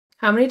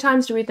How many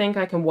times do we think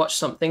I can watch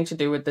something to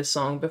do with this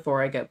song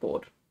before I get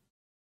bored?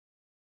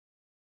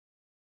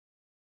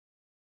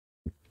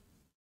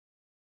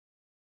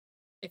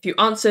 If you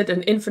answered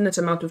an infinite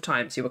amount of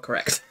times, you were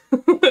correct.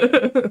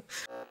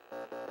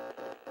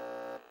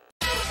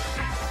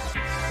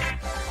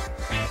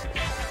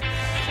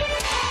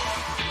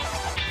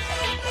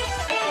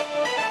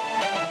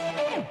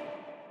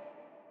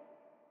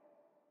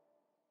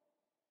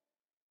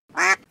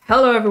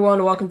 Hello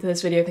everyone, welcome to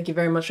this video. Thank you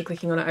very much for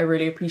clicking on it. I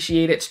really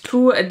appreciate it.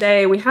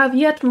 Today we have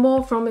yet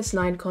more Promise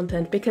 9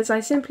 content because I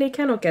simply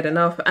cannot get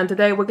enough, and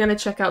today we're going to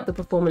check out the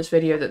performance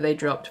video that they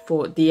dropped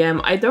for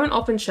DM. I don't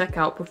often check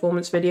out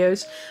performance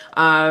videos.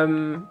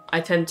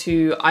 I tend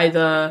to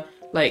either,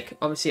 like,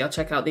 obviously I'll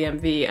check out the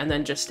MV and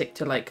then just stick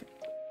to like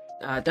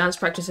dance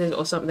practices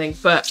or something,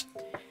 but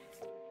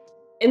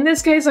in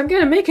this case, I'm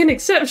gonna make an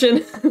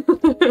exception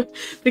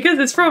because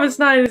it's Promise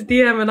 9's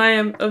DM and I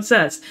am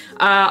obsessed.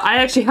 I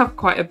actually have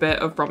quite a bit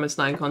of Promise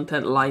 9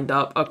 content lined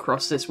up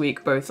across this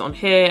week, both on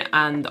here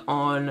and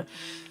on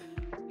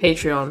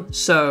Patreon.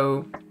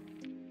 So,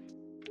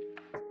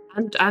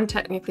 and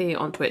technically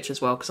on Twitch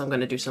as well, because I'm going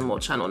to do some more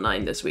Channel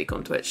 9 this week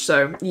on Twitch.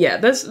 So yeah,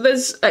 there's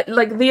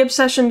like the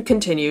obsession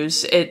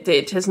continues.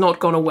 It has not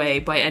gone away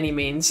by any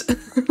means.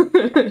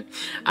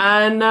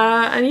 and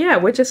yeah,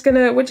 we're just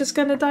gonna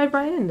dive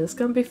right in. It's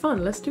gonna be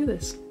fun. Let's do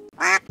this.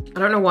 I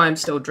don't know why I'm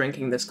still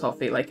drinking this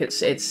coffee. Like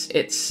it's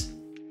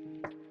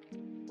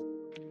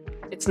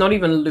not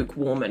even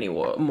lukewarm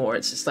anymore.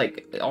 It's just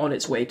like on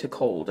its way to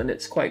cold, and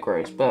it's quite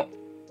gross, but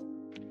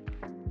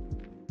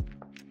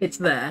it's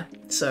there,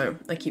 so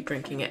I keep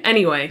drinking it.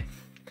 Anyway,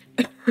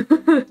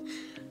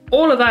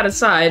 all of that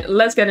aside,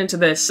 let's get into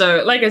this.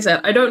 So, like I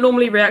said, I don't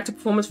normally react to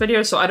performance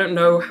videos, so I don't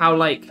know how,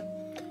 like,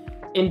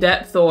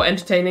 in-depth or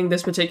entertaining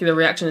this particular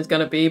reaction is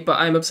gonna be, but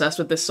I'm obsessed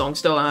with this song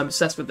still, and I'm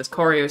obsessed with this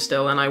choreo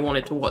still, and I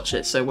wanted to watch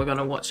it, so we're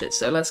gonna watch it.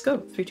 So let's go.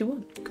 3, 2,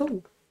 1,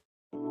 go.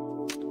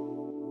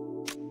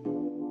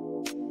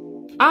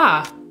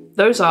 Ah,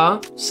 those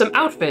are some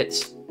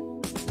outfits.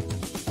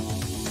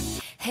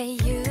 Hey,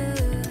 you.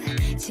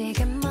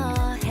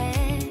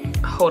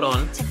 Hold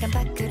on.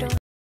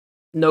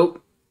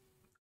 Nope.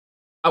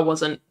 I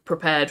wasn't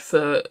prepared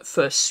for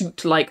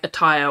suit-like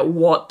attire.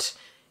 What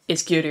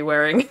is Cutie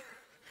wearing?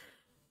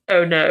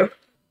 Oh no.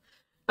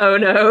 Oh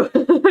no.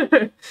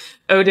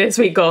 Oh dear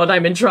sweet god,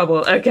 I'm in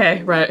trouble.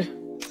 Okay, right.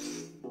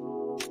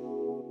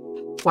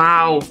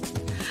 Wow.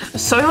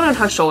 Sewing on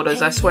her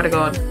shoulders, I swear to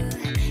god.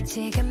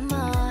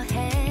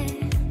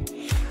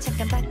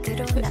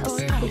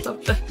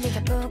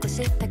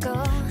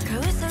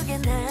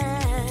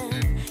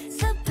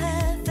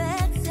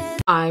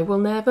 I will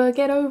never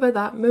get over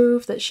that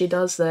move that she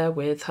does there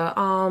with her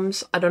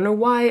arms. I don't know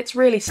why, it's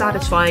really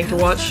satisfying to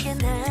watch.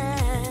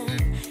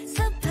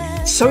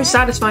 So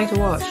satisfying to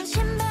watch.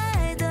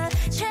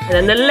 And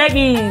then the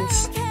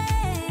leggies!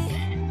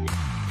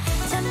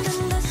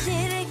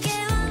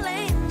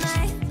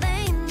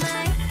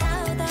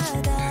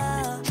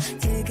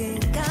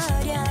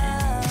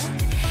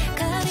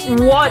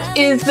 What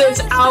is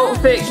this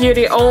outfit,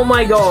 Cutie? Oh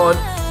my god.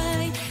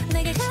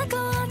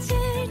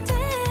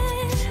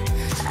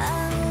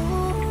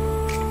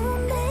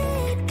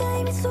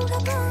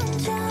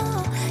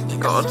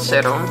 God,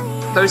 Cyril.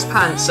 Those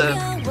pants are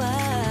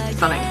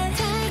stunning. I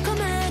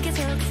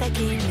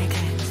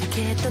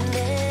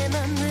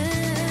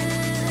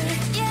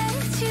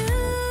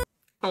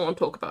don't want to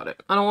talk about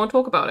it. I don't want to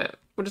talk about it.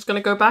 We're just gonna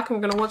go back and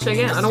we're gonna watch it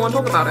again. I don't want to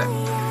talk about it.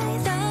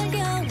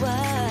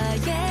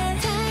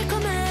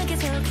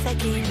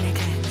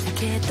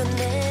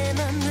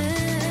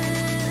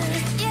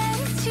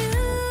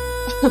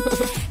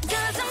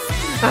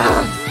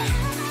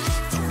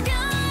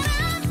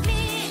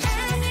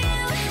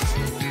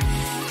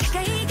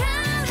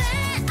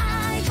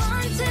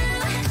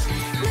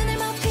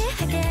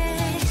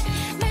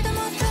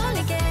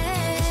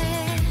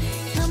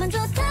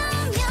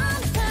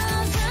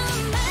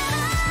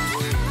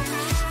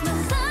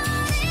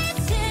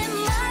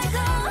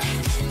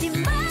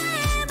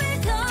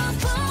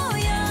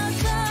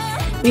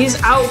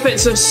 These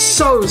outfits are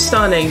so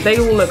stunning. They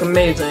all look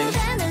amazing.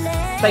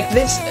 Like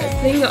this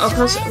thing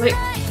across, like,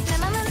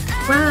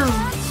 wow.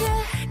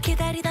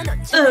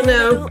 Oh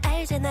no.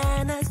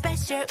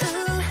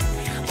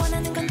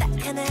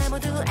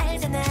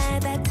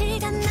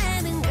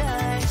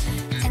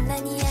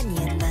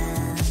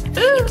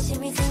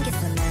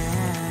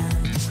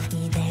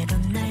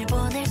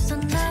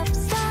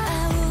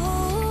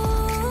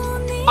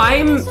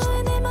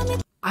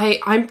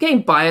 I'm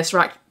getting bias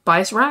wrecked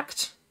by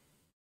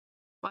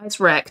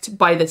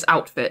this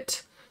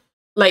outfit.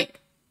 Like,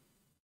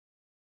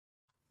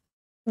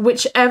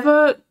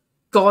 whichever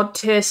god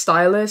tier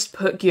stylist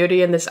put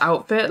Gyuri in this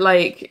outfit,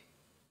 like,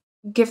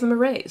 give them a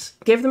raise.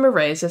 Give them a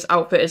raise. This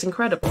outfit is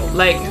incredible.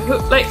 Like, who,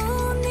 like,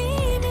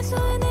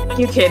 are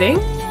you kidding?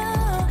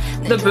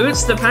 The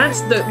boots, the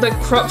pants, the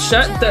crop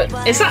shirt,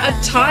 is that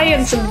a tie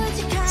and some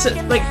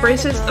like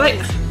braces? Like,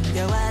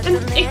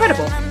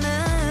 incredible.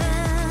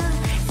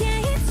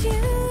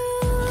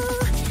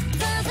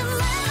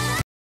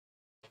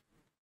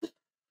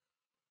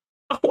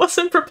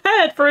 wasn't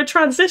prepared for a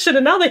transition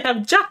and now they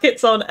have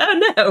jackets on.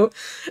 Oh no,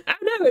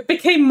 it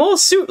became more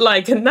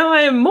suit-like and now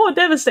I am more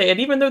devastated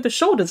even though the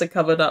shoulders are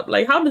covered up.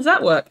 Like, how does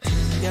that work?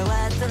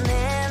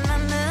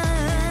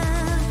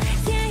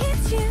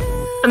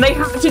 And they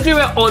had to do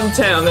it on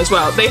Taeyong as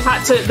well. They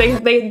had to, they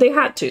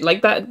had to,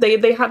 like that,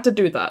 they had to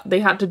do that. They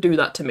had to do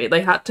that to me.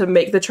 They had to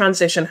make the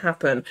transition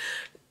happen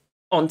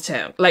on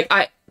Taeyong. Like,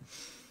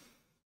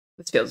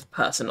 this feels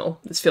personal.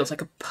 This feels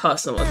like a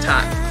personal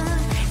attack.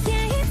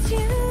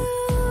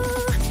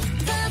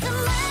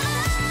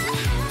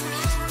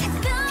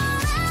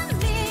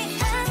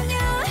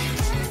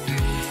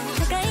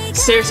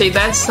 Seriously,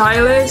 their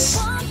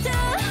stylist,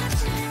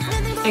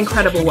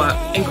 incredible work,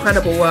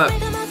 incredible work.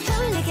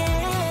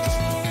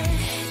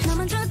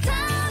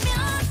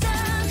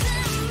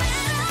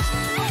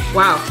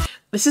 Wow,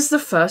 this is the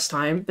first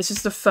time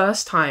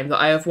that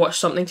I have watched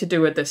something to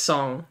do with this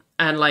song,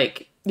 and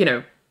like, you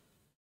know,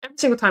 every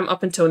single time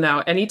up until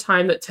now, any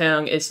time that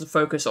Taeyong is the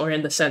focus or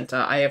in the center,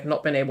 I have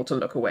not been able to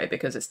look away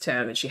because it's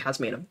Taeyong and she has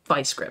me in a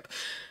vice grip.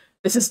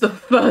 This is the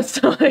first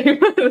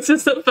time. This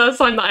is the first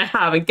time that I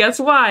have, and guess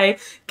why?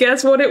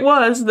 Guess what it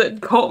was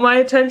that caught my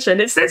attention?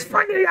 It's this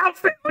fucking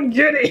outfit on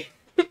Gyuri.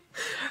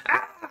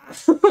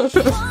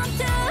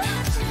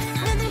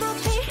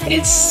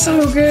 It's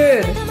so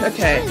good.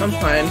 Okay, I'm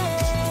fine.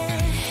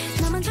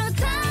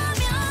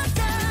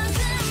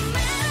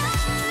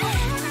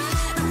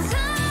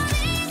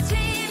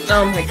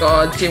 Oh my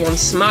god, G1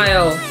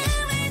 smile.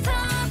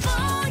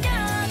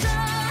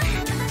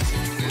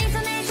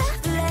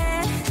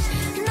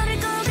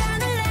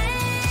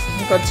 Oh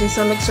my god,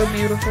 Ji-sun looks so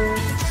beautiful.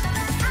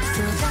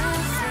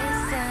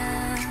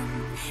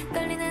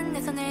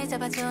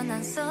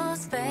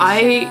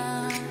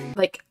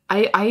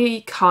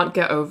 I can't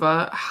get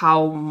over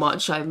how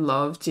much I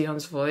love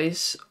Jihyun's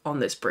voice on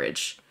this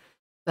bridge.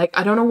 Like,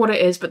 I don't know what it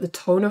is, but the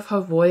tone of her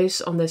voice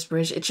on this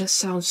bridge, it just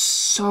sounds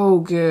so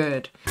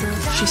good.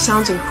 She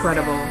sounds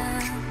incredible.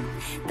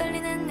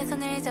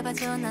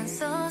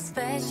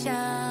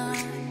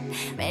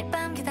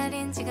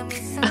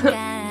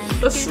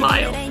 The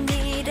smile.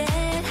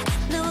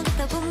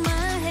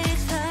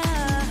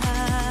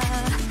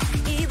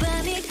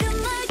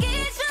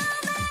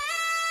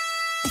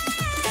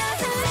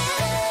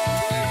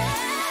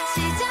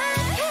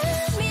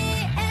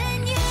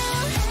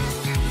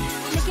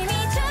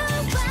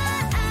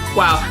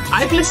 Wow,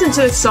 I've listened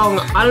to this song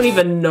I don't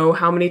even know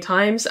how many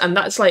times, and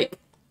that's like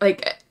I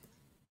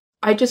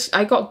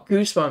got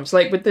goosebumps,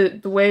 like with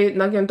the way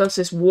Nagyon does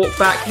this walk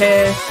back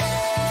here,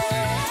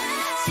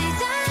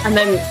 and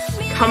then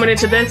coming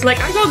into this, like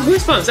I got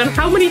goosebumps. And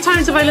how many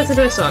times have I listened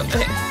to this song?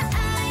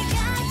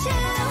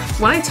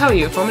 When I tell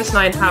you, Promise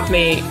 9 have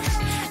me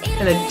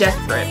in a death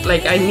grip,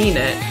 like I mean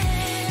it.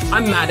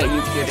 I'm mad at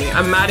you, Gyuri.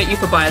 I'm mad at you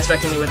for bias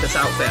wrecking me with this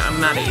outfit. I'm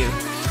mad at you.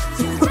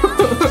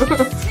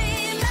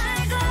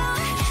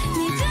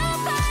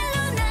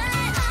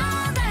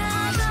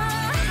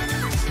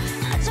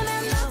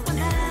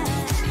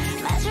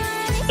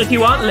 If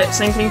you aren't lip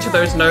syncing to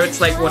those notes,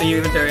 like, what are you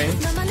even doing?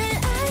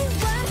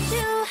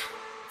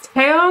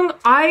 Taeyong,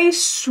 I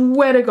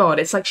swear to God,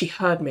 it's like she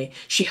heard me.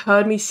 She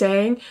heard me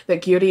saying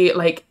that Gyuri,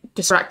 like,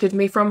 distracted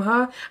me from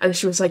her, and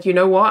she was like, you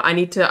know what? I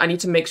need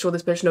to make sure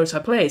this bitch knows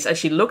her place. And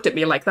she looked at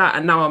me like that,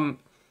 and now I'm...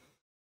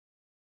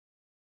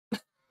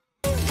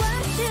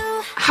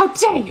 How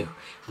dare you?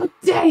 How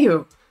dare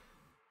you?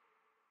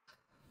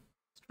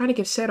 I'm trying to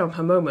give Serom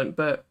her moment,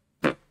 but...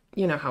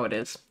 You know how it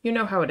is. You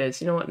know how it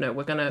is. You know what? No,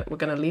 we're gonna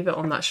leave it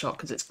on that shot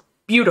because it's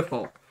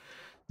beautiful.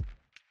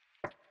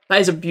 That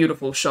is a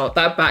beautiful shot.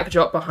 That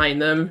backdrop behind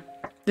them.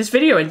 This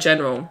video in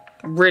general,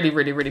 really,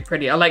 really, really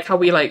pretty. I like how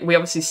we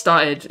obviously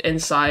started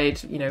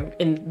inside, you know,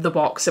 in the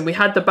box, and we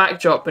had the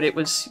backdrop, but it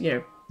was, you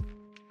know,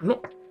 I'm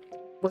not.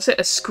 Was it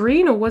a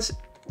screen or was?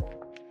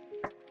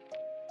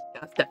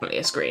 That's definitely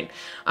a screen.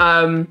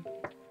 Yeah.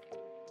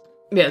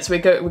 So we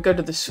go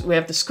to this. We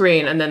have the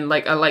screen, and then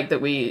like I like that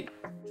we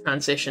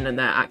transition and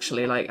they're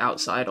actually like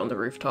outside on the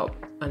rooftop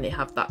and they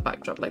have that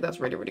backdrop. Like, that's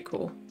really, really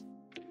cool.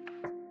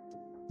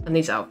 And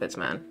these outfits,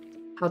 man,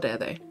 how dare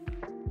they?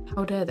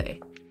 How dare they?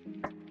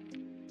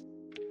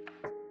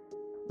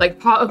 Like,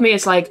 part of me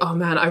is like, oh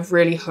man, I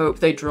really hope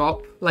they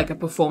drop like a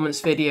performance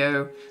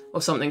video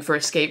or something for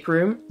Escape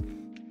Room,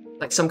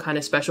 like some kind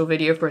of special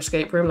video for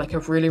Escape Room. Like, I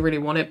really, really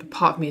want it, but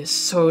part of me is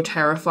so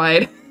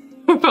terrified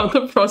about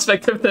the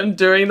prospect of them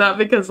doing that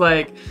because,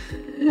 like,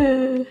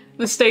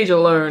 the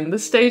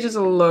stages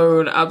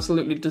alone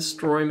absolutely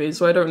destroy me,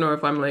 so I don't know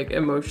if I'm like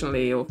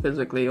emotionally or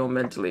physically or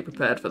mentally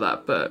prepared for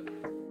that, but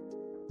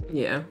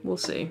yeah, we'll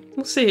see.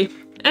 We'll see.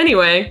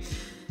 Anyway,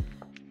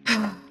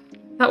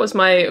 that was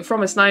my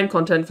Promise 9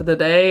 content for the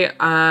day,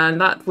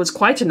 and that was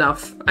quite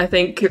enough, I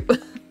think.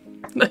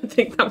 I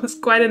think that was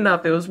quite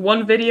enough. It was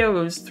one video,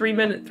 it was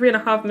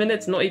 3.5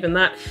 minutes, not even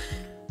that.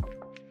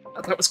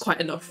 That was quite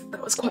enough.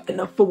 That was quite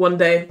enough for one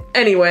day.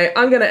 Anyway,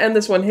 I'm gonna end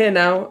this one here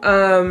now.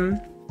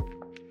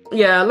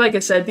 Yeah, like I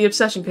said, the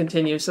obsession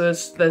continues, so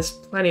there's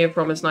plenty of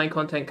Promise 9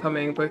 content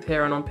coming, both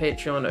here and on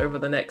Patreon over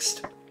the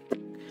next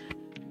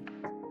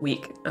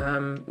week,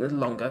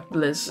 longer.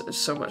 There's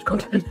so much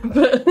content,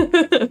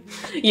 but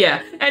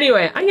yeah.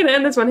 Anyway, I'm gonna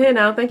end this one here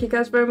now. Thank you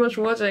guys very much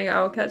for watching.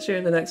 I'll catch you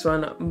in the next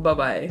one. Bye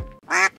bye.